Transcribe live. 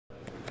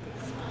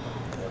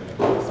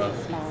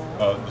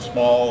The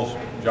Smalls,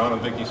 John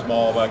and Vicki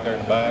Small back there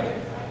in the back.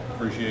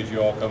 Appreciate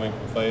you all coming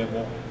from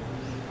Fayetteville.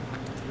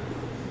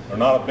 They're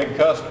not a big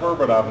customer,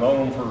 but I've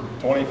known them for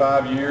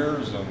 25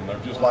 years, and they're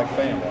just like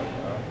family,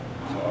 you know?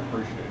 So I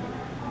appreciate it.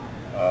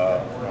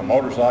 My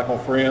motorcycle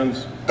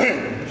friends,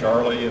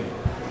 Charlie and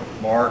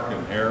Mark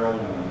and Harold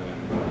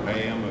and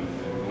Pam and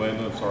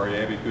Linda. Sorry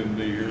Abby couldn't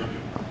be here.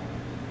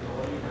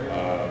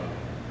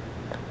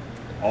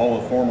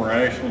 All the former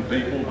Ashland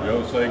people,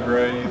 Joe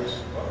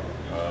Graves,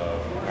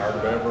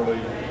 Howard Beverly,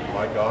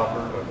 Mike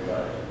Offord.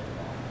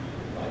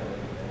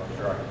 I'm not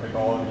sure I can pick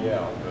all of you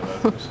out,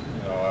 but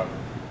you know,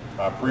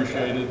 I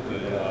appreciate it.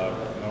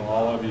 I've known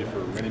all of you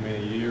for many,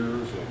 many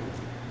years. And,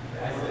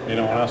 you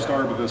know, when I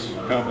started with this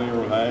company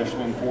or with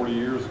Ashland 40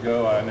 years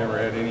ago, I never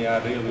had any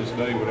idea this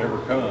day would ever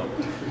come.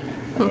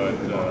 But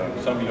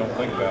some you don't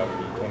think about when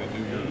you're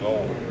 22 years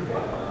old.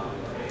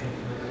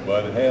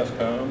 But it has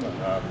come.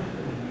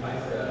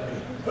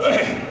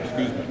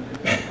 Excuse me.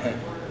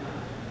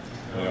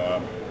 You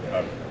know,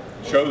 I've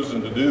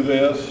chosen to do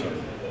this.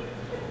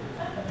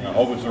 And I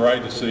hope it's the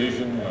right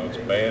decision. You know, it's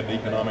bad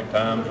economic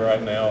times right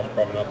now. It's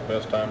probably not the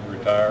best time to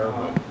retire,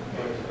 but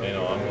you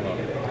know, I'm going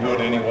to do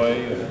it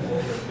anyway.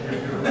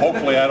 And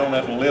hopefully, I don't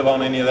have to live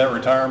on any of that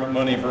retirement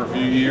money for a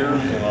few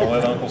years, and I'll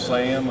let Uncle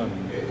Sam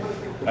and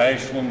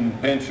Ashland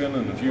pension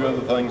and a few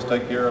other things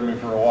take care of me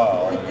for a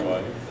while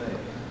anyway.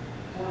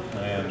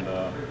 And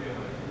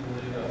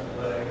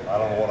I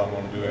don't know what I'm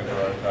going to do after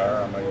I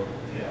retire. I may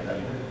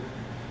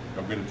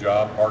go get a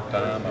job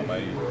part-time.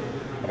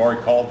 I've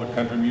already called the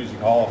Country Music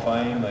Hall of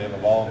Fame. They have a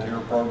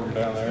volunteer program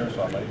down there,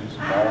 so I may do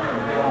some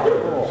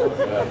volunteer. So,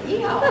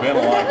 yeah. Ben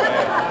will like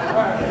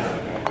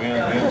that.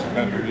 Ben's a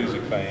country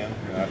music fan,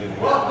 and I didn't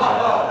want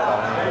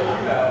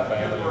my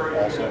family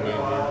also being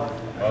here.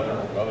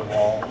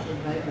 Mother-in-law.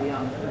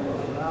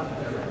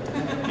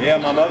 Yeah,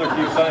 my mother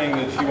keeps saying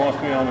that she wants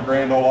me on the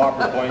Grand Ole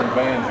Opry playing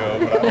banjo,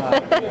 but I'm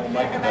not going to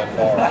make it that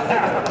far.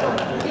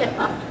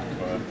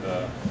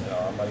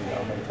 But you know, I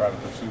may try to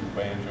pursue the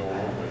banjo a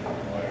little bit.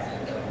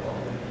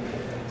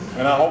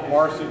 And I hope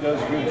Marcy does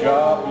a good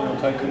job, you know,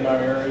 taking my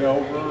area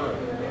over,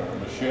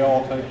 and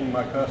Michelle taking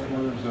my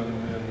customers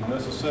in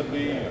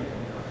Mississippi, and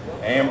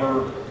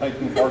Amber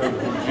taking part of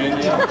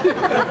Virginia. Three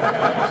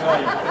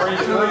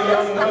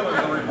young women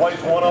to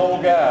replace one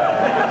old guy.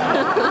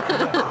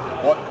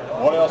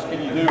 What else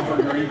can you do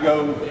for your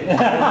ego?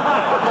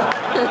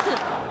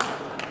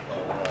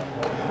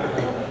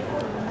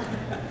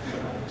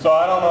 So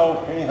I don't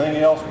know anything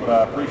else, but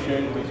I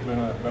appreciate it. It's been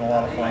a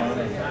lot of fun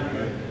and a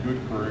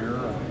good career.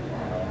 And,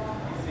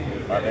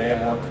 my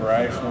dad worked for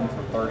Ashland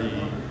for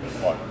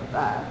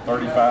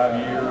 35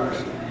 years.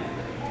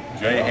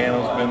 Jay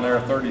Hannah's been there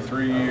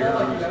 33 years.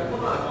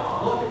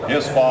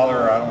 His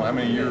father, I don't know how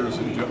many years.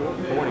 40.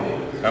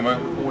 How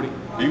many? 40.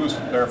 He was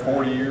there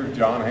 40 years.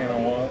 John Hannah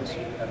was.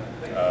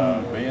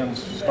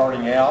 Ben's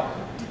starting out.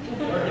 Been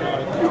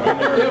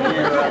there a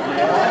year.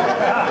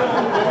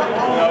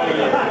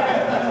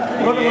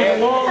 It was a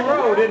long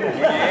road, isn't it? When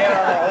you add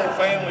our whole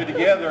family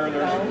together,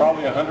 there's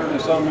probably 100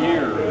 and some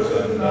years.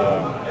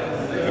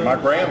 And my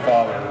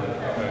grandfather,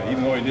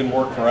 even though he didn't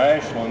work for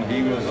Ashland,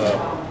 he was a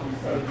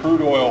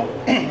crude oil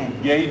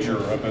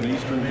gauger up in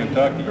eastern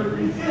Kentucky for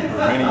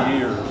many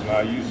years. And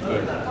I used to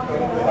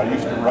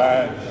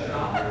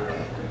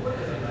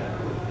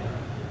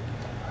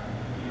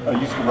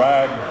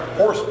ride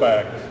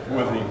horseback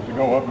with him to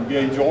go up and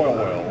gauge oil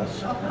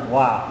wells.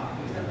 Wow.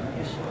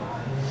 It's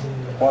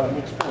quite an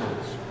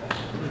experience.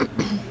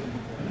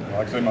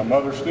 Like I say, my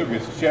mother still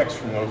gets checks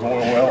from those oil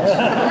wells.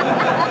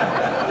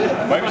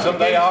 Maybe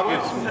someday I'll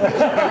get some.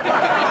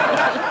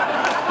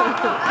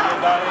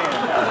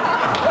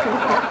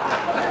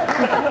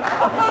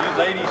 She's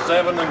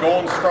 87 and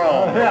going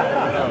strong.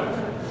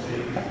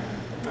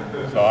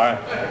 So I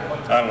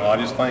don't know. I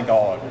just thank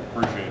all of you.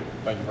 Appreciate it.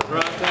 Thank you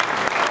very much.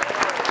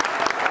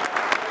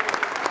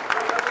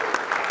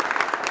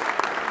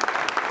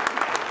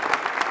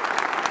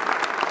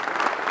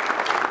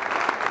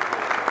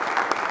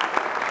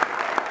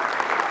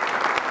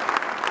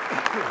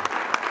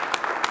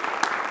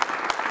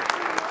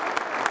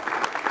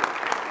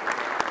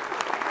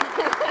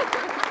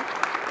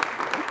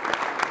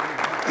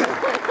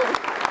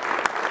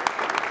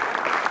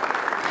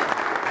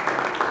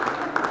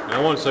 I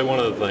want to say one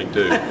other thing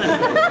too.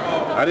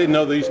 I didn't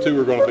know these two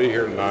were going to be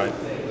here tonight.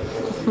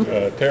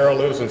 Tara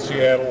lives in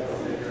Seattle,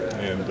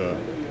 and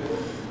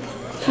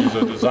she's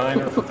a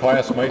designer for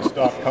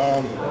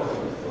Classmates.com.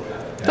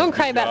 Don't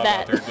cry about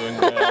that.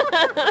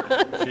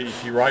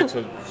 She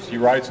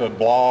writes a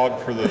blog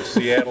for the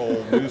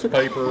Seattle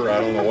newspaper.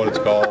 I don't know what it's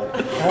called.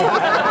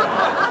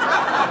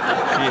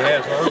 She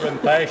has Urban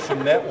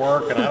Fashion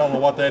Network, and I don't know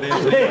what that is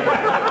either.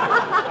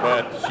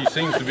 But she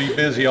seems to be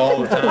busy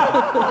all the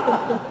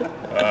time.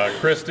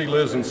 Christy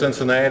lives in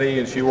Cincinnati,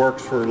 and she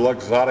works for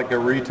Luxottica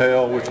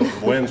Retail, which is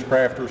Blends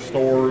Crafter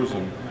Stores,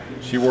 and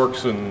she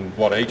works in,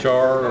 what, HR? She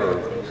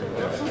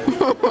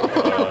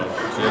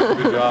has a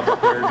good job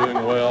up there,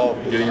 doing well,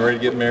 getting ready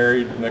to get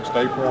married next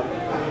April.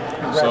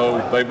 So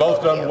they've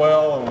both done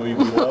well, and we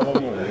love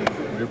them,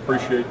 and we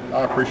appreciate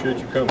appreciate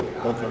you coming,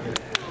 both of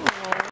you.